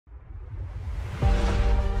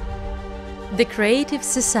The creative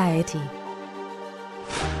society.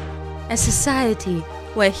 A society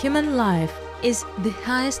where human life is the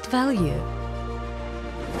highest value,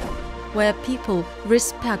 where people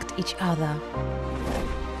respect each other.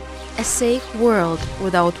 A safe world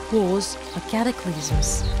without wars or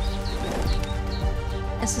cataclysms.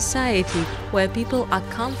 A society where people are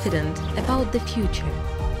confident about the future.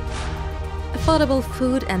 Affordable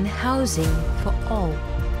food and housing for all.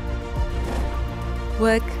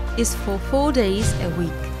 Work is for 4 days a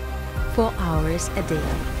week, 4 hours a day.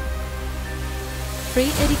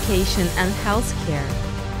 Free education and health care.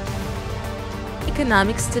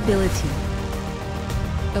 Economic stability.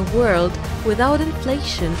 A world without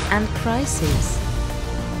inflation and crises.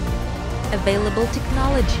 Available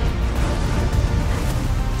technology.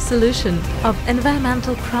 Solution of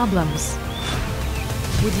environmental problems.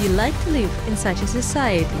 Would you like to live in such a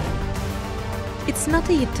society? It's not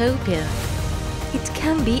a utopia. It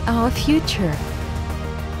can be our future.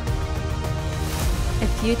 A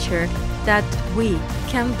future that we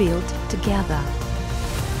can build together.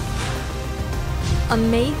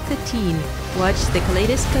 On May 13, watch the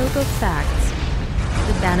Kaleidoscope of Facts,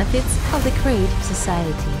 the benefits of the creative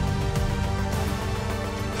society.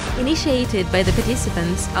 Initiated by the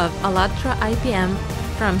participants of Allatra IPM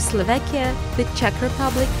from Slovakia, the Czech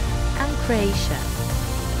Republic and Croatia.